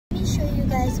show you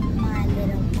guys my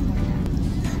little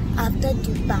corner of the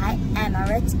Dubai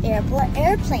Emirates airport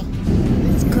airplane.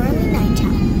 It's currently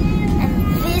nighttime,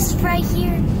 and this right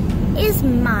here is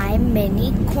my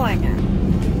mini corner.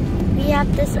 We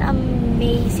have this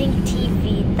amazing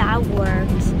TV that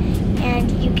works, and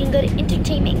you can go to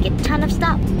entertainment and get a ton of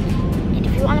stuff. And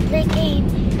if you want to play a game,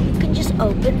 you can just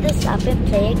open this up and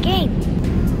play a game.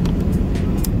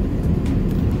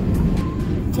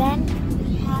 Then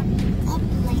we have a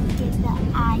blanket that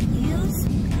I use,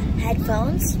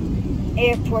 headphones,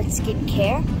 airport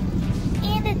skincare,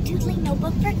 and a doodling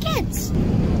notebook for kids.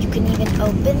 You can even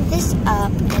open this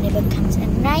up and it becomes a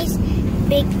nice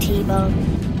big table.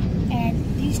 And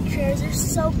these chairs are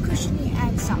so cushiony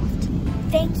and soft.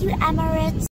 Thank you, Emirates.